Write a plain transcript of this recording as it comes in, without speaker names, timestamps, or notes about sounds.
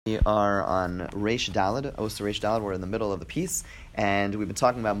We are on Reish Daled, Osa Reish Daled. We're in the middle of the piece, and we've been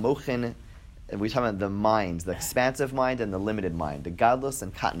talking about Mochin. We're talking about the mind, the expansive mind and the limited mind, the gadlus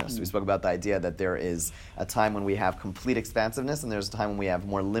and katnus. We spoke about the idea that there is a time when we have complete expansiveness, and there's a time when we have a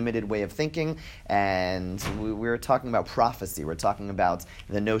more limited way of thinking. And we're talking about prophecy. We're talking about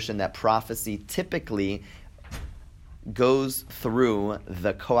the notion that prophecy typically goes through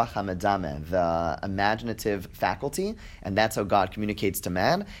the koach hamedameh, the imaginative faculty, and that's how God communicates to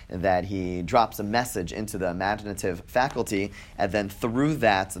man, that he drops a message into the imaginative faculty, and then through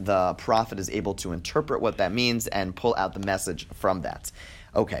that, the prophet is able to interpret what that means and pull out the message from that.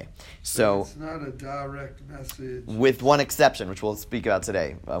 Okay, so it's not a direct message, with one exception, which we'll speak about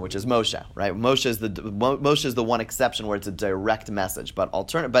today, which is Moshe. Right, Moshe is the one exception where it's a direct message. But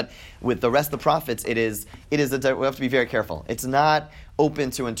But with the rest of the prophets, we have to be very careful. It's not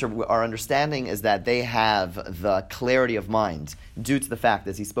open to interpret. Our understanding is that they have the clarity of mind due to the fact,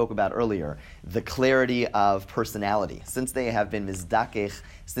 as he spoke about earlier, the clarity of personality. Since they have been mizdakech,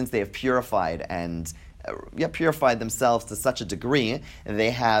 since they have purified and purified themselves to such a degree, they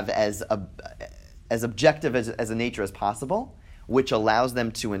have as objective as a nature as possible, which allows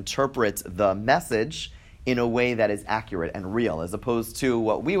them to interpret the message in a way that is accurate and real, as opposed to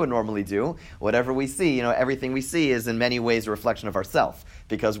what we would normally do. Whatever we see, everything we see is in many ways a reflection of ourselves,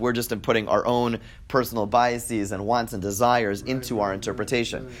 because we're just putting our own personal biases and wants and desires into our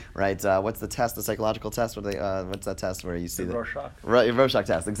interpretation. Right? What's the test? The psychological test? What's that test where you see the Rorschach? Right, Rorschach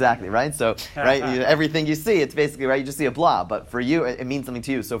test. Exactly. Right. So, right, everything you see, it's basically right. You just see a blob, but for you, it means something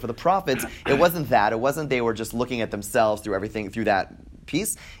to you. So for the prophets, it wasn't that. It wasn't they were just looking at themselves through everything through that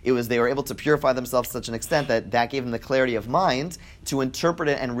piece. It was they were able to purify themselves to such an extent that gave them the clarity of mind to interpret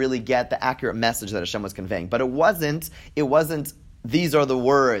it and really get the accurate message that Hashem was conveying. But it wasn't these are the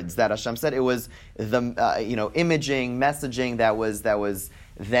words that Hashem said. It was the imaging, messaging that was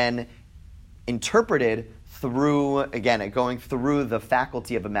then interpreted through, again, going through the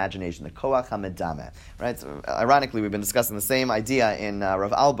faculty of imagination, the koach hamedameh. Right? So, ironically, we've been discussing the same idea in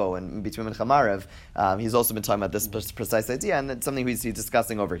Rav Albo and between Mincha Maariv. He's also been talking about this precise idea, and it's something he's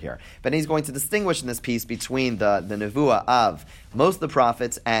discussing over here. But he's going to distinguish in this piece between the nevuah of most of the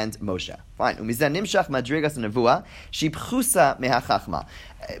prophets and Moshe. Fine. Umizeh nimshach madrigas nevuah shipchusa mehachachma.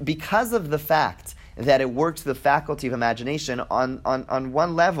 Because of the fact that it works the faculty of imagination, on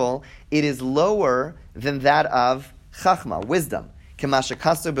one level, it is lower than that of chachma, wisdom.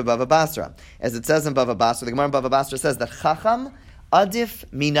 Kemashakasu b'Bava Basra. As it says in Bava Basra, the Gemara in Bava Basra says that chacham adif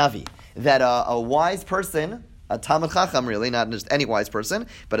minavi, that a wise person, a Talmud Chacham really, not just any wise person,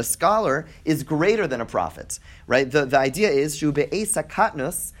 but a scholar, is greater than a prophet. Right? The idea is, shu be'esa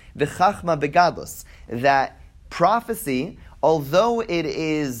katnus v'chachma begadlus, that prophecy, although it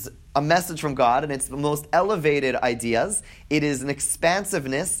is a message from God, and it's the most elevated ideas, it is an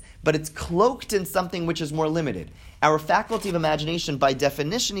expansiveness, but it's cloaked in something which is more limited. Our faculty of imagination, by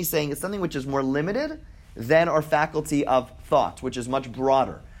definition, he's saying, is something which is more limited than our faculty of thought, which is much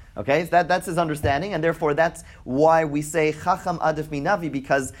broader. Okay, so that's his understanding, and therefore that's why we say Chacham Adif Minavi,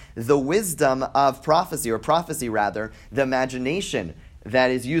 because the wisdom of prophecy, or prophecy rather, the imagination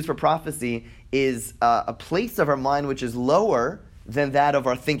that is used for prophecy is a place of our mind which is lower than that of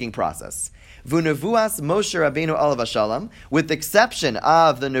our thinking process. V'nevuas Moshe Rabbeinu alav hashalom, with the exception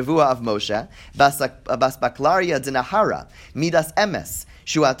of the nevuah of Moshe, basbaklaria denahara, midas emes,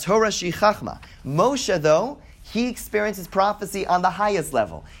 shua Torah shi chachma. Moshe, though, he experiences prophecy on the highest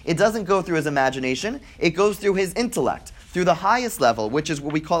level. It doesn't go through his imagination, it goes through his intellect, through the highest level, which is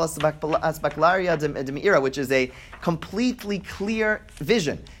what we call asbaklaria demira, which is a completely clear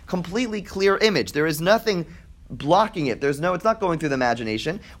vision, completely clear image. There is nothing blocking it. It's not going through the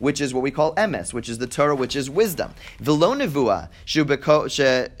imagination, which is what we call emes, which is the Torah, which is wisdom. V'lo nevuah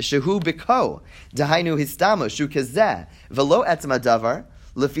shehu beko dahainu histamo shu kazeh v'lo etzem hadavar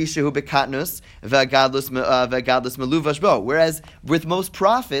lefi shehu bekatnus v'gadlus meluvash bo. Whereas with most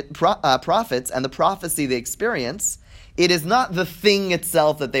prophets and the prophecy they experience, it is not the thing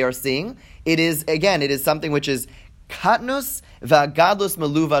itself that they are seeing. It is something which is katnus v'gadlus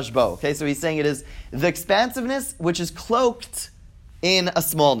meluvash bo. Okay, so he's saying it is the expansiveness which is cloaked in a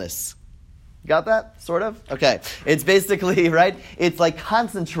smallness. Got that? Sort of? Okay. It's basically, right, it's like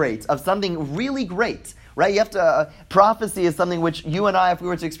concentrate of something really great. Right? You have to, prophecy is something which you and I, if we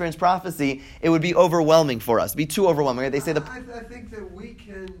were to experience prophecy, it would be overwhelming for us. It'd be too overwhelming. Right? They say I think that we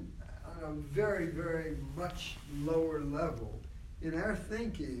can, on a very, very much lower level, in our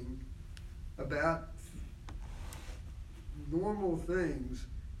thinking about normal things,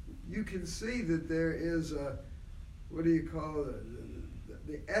 you can see that there is a, what do you call it,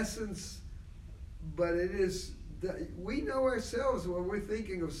 the essence, but it is we know ourselves when we're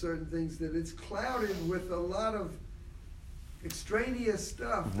thinking of certain things that it's clouded with a lot of extraneous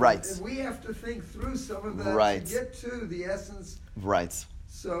stuff. Right. And we have to think through some of that Right. to get to the essence. Right.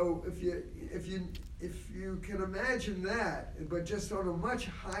 So if you can imagine that, but just on a much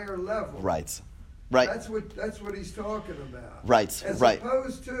higher level. Right. Right. That's what he's talking about. Right. As Right.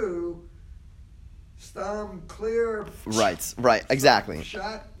 opposed to stam clear. Right. Right. Exactly.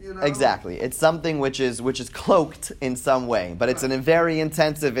 Shot. Exactly. It's something which is cloaked in some way, but it's a very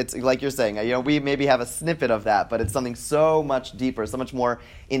intensive. It's like you're saying. We maybe have a snippet of that, but it's something so much deeper, so much more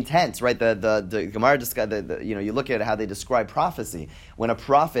intense. Right. The Gemara you look at how they describe prophecy. When a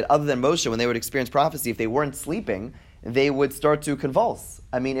prophet, other than Moshe, when they would experience prophecy, if they weren't sleeping, they would start to convulse.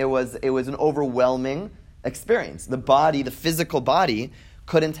 I mean, it was an overwhelming experience. The physical body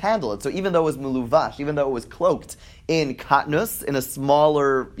couldn't handle it. So even though it was muluvash, even though it was cloaked in katnus, in a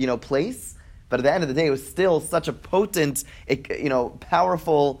smaller, place, but at the end of the day, it was still such a potent,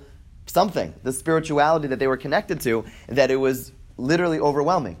 powerful something, the spirituality that they were connected to, that it was literally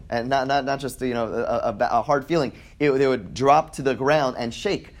overwhelming, and not just a hard feeling. They would drop to the ground and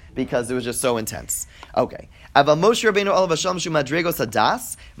shake because it was just so intense. Okay. Aval Moshe Rabbeinu olav Hashem shu madregos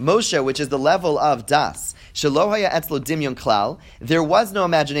hadas, Moshe, which is the level of das, shelo haya etzlo dimyon klal, there was no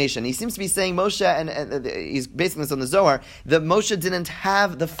imagination. He seems to be saying Moshe, and he's basing this on the Zohar, that Moshe didn't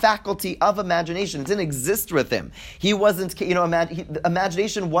have the faculty of imagination. It didn't exist with him. He wasn't,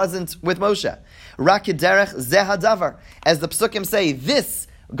 imagination wasn't with Moshe. Rak derech zeh hadavar, as the psukim say,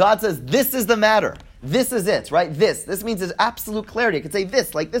 God says, this is the matter. This is it, right? This means there's absolute clarity. I could say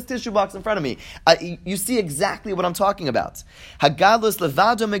this, like this tissue box in front of me. You see exactly what I'm talking about. Hagadlus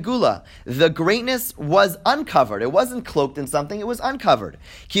levado megula. The greatness was uncovered. It wasn't cloaked in something, it was uncovered.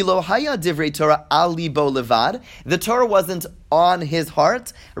 Kilo haya divrei Torah al libo levad. The Torah wasn't on his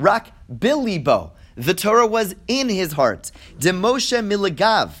heart. Rak bilibo. The Torah was in his heart. De Moshe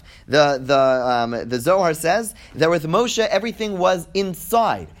milagav. The Zohar says that with Moshe, everything was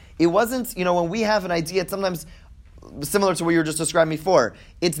inside. It wasn't, when we have an idea, it's sometimes similar to what you were just describing before.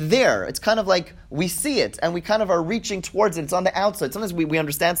 It's there. It's kind of like we see it, and we kind of are reaching towards it. It's on the outside. Sometimes we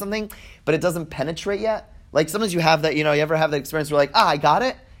understand something, but it doesn't penetrate yet. Like sometimes you have that, you ever have that experience where you're like, I got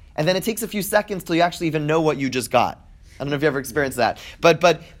it, and then it takes a few seconds till you actually even know what you just got. I don't know if you ever experienced that. But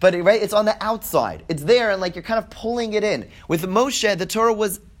right, it's on the outside. It's there, and like you're kind of pulling it in. With Moshe, the Torah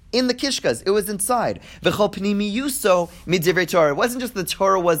was in the kishkas. It was inside. V'chol pnimiyuso midivrei Torah. It wasn't just the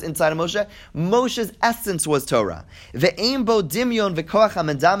Torah was inside of Moshe. Moshe's essence was Torah. Ve'ein bo dimyon v'koach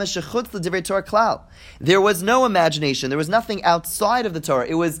hamedame shechutz l'divrei Torah klal. There was no imagination. There was nothing outside of the Torah.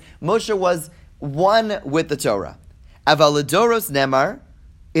 Moshe was one with the Torah. Aval ledoros nemar.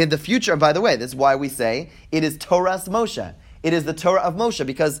 In the future, and by the way, this is why we say it is Torah's Moshe. It is the Torah of Moshe,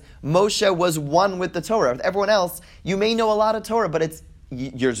 because Moshe was one with the Torah. With everyone else, you may know a lot of Torah, but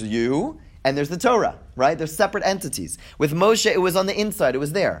there's you, and there's the Torah, right? They're separate entities. With Moshe, it was on the inside, it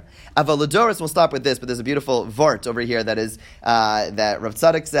was there. Avalodoros, we'll stop with this, but there's a beautiful vort over here that is, that Rav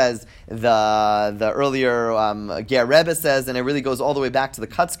Tzadok says, the earlier Ger Rebbe says, and it really goes all the way back to the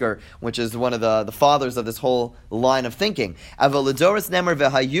Kutzker, which is one of the fathers of this whole line of thinking. Avalodoros nemer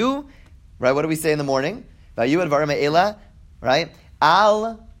v'hayu, right? What do we say in the morning? V'hayu advarim ha'ela, right?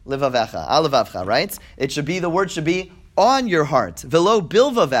 Al levavcha, right? The word should be on your heart. Velo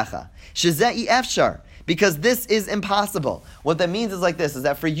bilvavecha. Shezei efshar. Because this is impossible. What that means is like this, is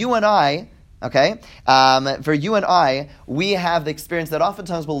that for you and I, we have the experience that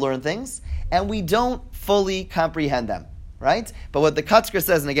oftentimes we'll learn things, and we don't fully comprehend them. Right? But what the Kutzker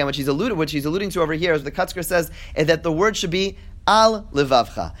says, and again, what she's alluding to over here, is the Kutzker says is that the word should be al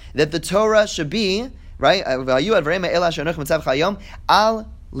levavcha. That the Torah should be, right? Al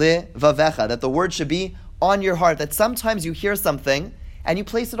levavecha. That the word should be on your heart. That sometimes you hear something and you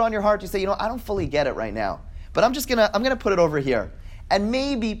place it on your heart. You say, I don't fully get it right now, but I'm gonna put it over here. And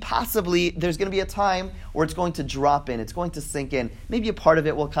maybe, possibly, there's going to be a time where it's going to drop in, it's going to sink in. Maybe a part of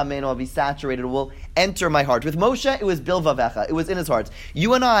it will come in, or will be saturated, it will enter my heart. With Moshe, it was bilvavecha, it was in his heart.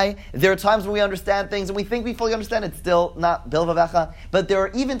 You and I, there are times when we understand things and we think we fully understand, it's still not bilvavecha, but there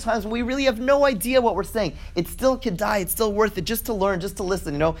are even times when we really have no idea what we're saying. It's still kedai, it's still worth it just to learn, just to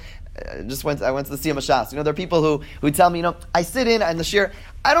listen, I went to the Siyam Shas. There are people who tell me, I sit in the shir,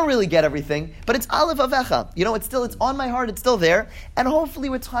 I don't really get everything, but it's Aleph Avecha. It's on my heart, it's still there, and hopefully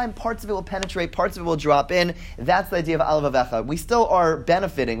with time, parts of it will penetrate, parts of it will drop in. That's the idea of Aleph Avecha. We still are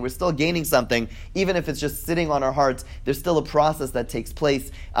benefiting, we're still gaining something, even if it's just sitting on our hearts. There's still a process that takes place.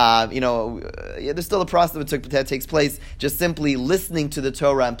 There's still a process that takes place, just simply listening to the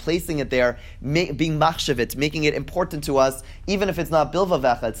Torah and placing it there, being machshavit, making it important to us, even if it's not Bilva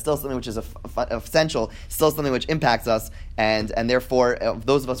Avecha, it's still something which is essential, still something which impacts us, and therefore,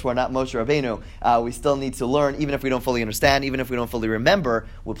 those of us who are not Moshe Rabbeinu, we still need to learn, even if we don't fully understand, even if we don't fully remember,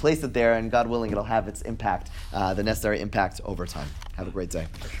 we'll place it there, and God willing, it'll have its impact, the necessary impact over time. Have a great day.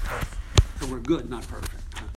 So we're good, not perfect.